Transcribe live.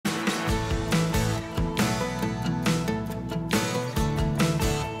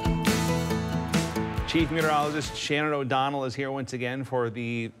Chief Meteorologist Shannon O'Donnell is here once again for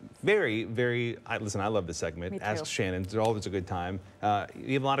the listen, I love this segment. Me too. Ask Shannon. It's always a good time.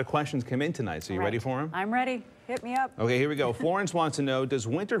 You have a lot of questions come in tonight, so you ready for them? I'm ready. Hit me up. Okay, here we go. Florence wants to know, does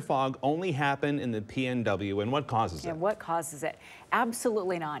winter fog only happen in the PNW, and what causes it? And what causes it?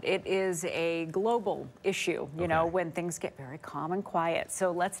 Absolutely not. It is a global issue, you know, when things get very calm and quiet.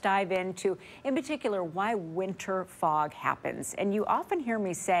 So let's dive into, in particular, why winter fog happens. And you often hear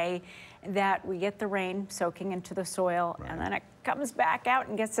me say that we get the rain soaking into the soil, and then it comes back out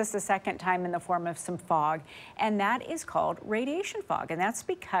and gets us a second time in the form of some fog, and that is called radiation fog. And that's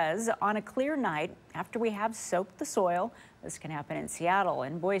because on a clear night, after we have soaked the soil, this can happen in Seattle,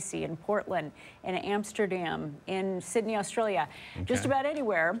 in Boise, in Portland, in Amsterdam, in Sydney, Australia, just about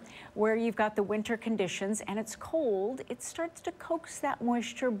anywhere where you've got the winter conditions and it's cold, it starts to coax that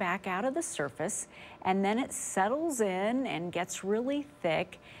moisture back out of the surface, and then it settles in and gets really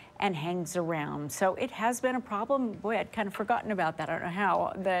thick and hangs around. So it has been a problem. Boy, I'd kind of forgotten about that. I don't know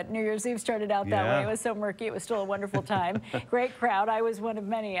how that New Year's Eve started out that way. It was so murky. It was still a wonderful time. Great crowd. I was one of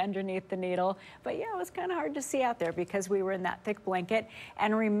many underneath the needle. But yeah, it was kind of hard to see out there because we were in that thick blanket.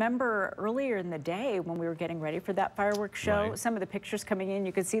 And remember earlier in the day when we were getting ready for that fireworks show, some of the pictures coming in,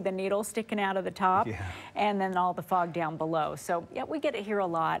 you could see the needle sticking out of the top and then all the fog down below. So yeah, we get it here a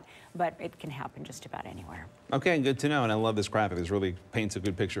lot, but it can happen just about anywhere. Okay, good to know. And I love this graphic. This really paints a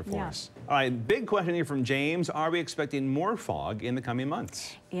good picture for us. All right, big question here from James. Are we expecting more fog in the coming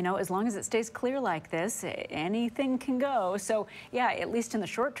months? You know, as long as it stays clear like this, anything can go. So yeah, at least in the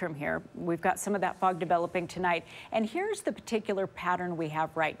short term here, we've got some of that fog developing tonight. And here's the particular pattern we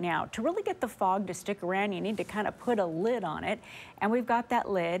have right now. To really get the fog to stick around, you need to kind of put a lid on it. And we've got that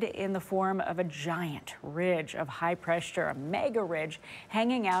lid in the form of a giant ridge of high pressure, a mega ridge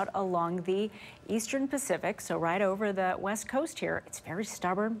hanging out along the eastern Pacific, so right over the west coast here. It's very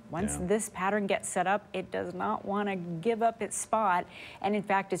stubborn. Once this pattern gets set up, it does not want to give up its spot. And in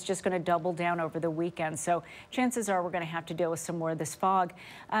fact, it's just going to double down over the weekend. So chances are we're going to have to deal with some more of this fog.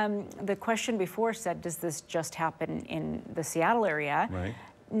 The question before said, does this just happen in the Seattle area?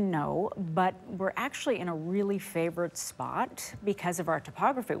 No, but we're actually in a really favored spot because of our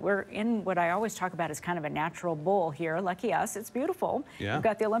topography. We're in what I always talk about as kind of a natural bowl here. Lucky us, it's beautiful. We've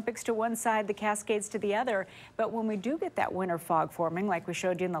got the Olympics to one side, the Cascades to the other. But when we do get that winter fog forming, like we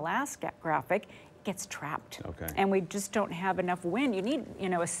showed you in the last graphic, gets trapped. And we just don't have enough wind. You need, you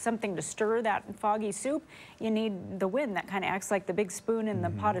know, something to stir that foggy soup. You need the wind that kind of acts like the big spoon in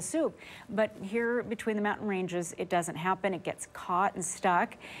the pot of soup. But here between the mountain ranges, it doesn't happen. It gets caught and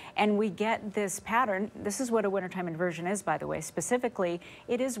stuck. And we get this pattern. This is what a wintertime inversion is, by the way. Specifically,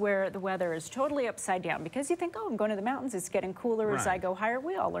 it is where the weather is totally upside down because you think, oh, I'm going to the mountains. It's getting cooler as I go higher.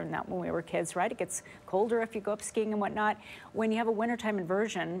 We all learned that when we were kids, right? It gets colder if you go up skiing and whatnot. When you have a wintertime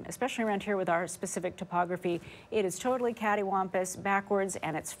inversion, especially around here with our specific topography, it is totally cattywampus, backwards,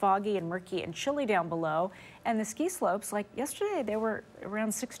 and it's foggy and murky and chilly down below. And the ski slopes, like yesterday, they were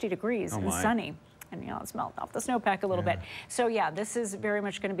around 60 degrees and sunny. And, you know, it's melting off the snowpack a little bit. So, yeah, this is very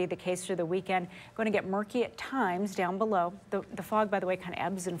much going to be the case through the weekend. Going to get murky at times down below. The fog, by the way, kind of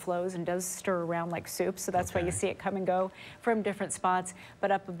ebbs and flows and does stir around like soup. So that's why you see it come and go from different spots.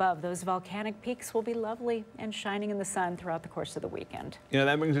 But up above, those volcanic peaks will be lovely and shining in the sun throughout the course of the weekend. You know,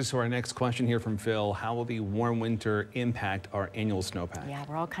 that brings us to our next question here from Phil. How will the warm winter impact our annual snowpack? Yeah,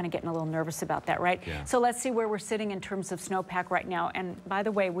 we're all kind of getting a little nervous about that, right? So let's see where we're sitting in terms of snowpack right now. And by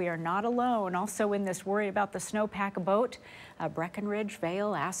the way, we are not alone. Also in this worry about the snowpack boat, Breckenridge,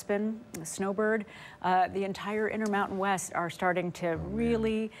 Vail, Aspen, Snowbird, the entire Intermountain West are starting to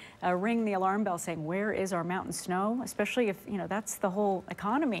really ring the alarm bell saying, where is our mountain snow? Especially if, you know, that's the whole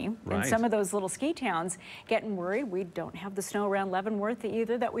economy. In some of those little ski towns getting worried. We don't have the snow around Leavenworth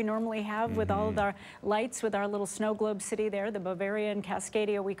either that we normally have with all of our lights with our little snow globe city there, the Bavarian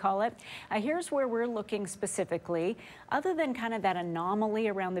Cascadia we call it. Here's where we're looking specifically, other than kind of that anomaly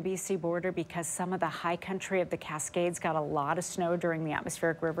around the BC border because some of the high country of the Cascades got a lot of snow during the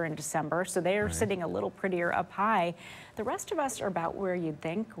atmospheric river in December, so they are sitting a little prettier up high. The rest of us are about where you'd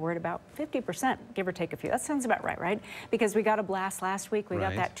think. We're at about 50%, give or take a few. That sounds about right, right? Because we got a blast last week. We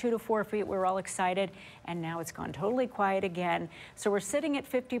got that 2 to 4 feet. We were all excited, and now it's gone totally quiet again. So we're sitting at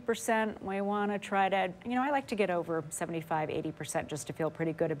 50%. We want to try to, you know, I like to get over 75, 80% just to feel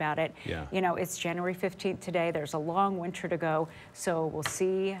pretty good about it. You know, it's January 15th today. There's a long winter to go, so we'll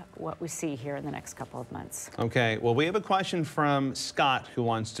see what we see here in the next couple of months. Okay, well, we have a question from Scott who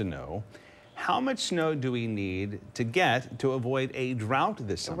wants to know, How much snow do we need to get to avoid a drought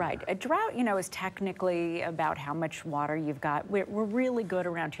this summer? Right. A drought, you know, is technically about how much water you've got. We're really good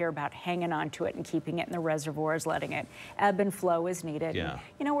around here about hanging on to it and keeping it in the reservoirs, letting it ebb and flow as needed. Yeah. And,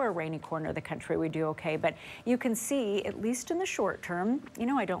 you know, we're a rainy corner of the country. We do okay. But you can see, at least in the short term, you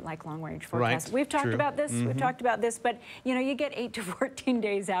know, I don't like long-range forecasts. Right. We've talked True. about this. We've talked about this. But, you know, you get 8 to 14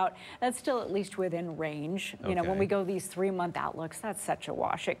 days out. That's still at least within range. You know, when we go these 3-month outlooks, that's such a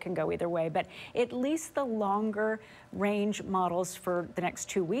wash. It can go either way. But at least the longer range models for the next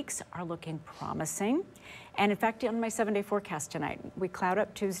 2 weeks are looking promising. And in fact, on my 7-day forecast tonight, we cloud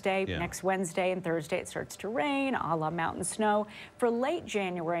up Tuesday, next Wednesday and Thursday it starts to rain, a la mountain snow. For late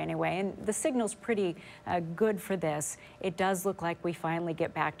January anyway, and the signal's pretty good for this, it does look like we finally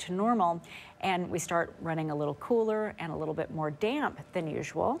get back to normal and we start running a little cooler and a little bit more damp than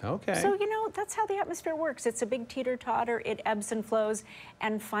usual. Okay. So, you know, that's how the atmosphere works. It's a big teeter-totter, it ebbs and flows.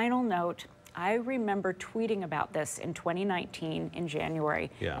 And final note, I remember tweeting about this in 2019 in January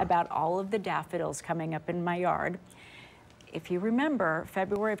about all of the daffodils coming up in my yard. If you remember,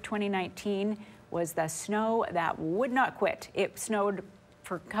 February of 2019 was the snow that would not quit. It snowed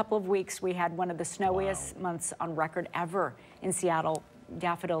for a couple of weeks. We had one of the snowiest months on record ever in Seattle,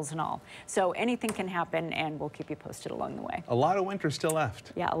 daffodils and all. So anything can happen, and we'll keep you posted along the way. A lot of winter still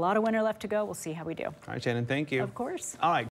left. Yeah, a lot of winter left to go. We'll see how we do. All right, Shannon, thank you. Of course. All right.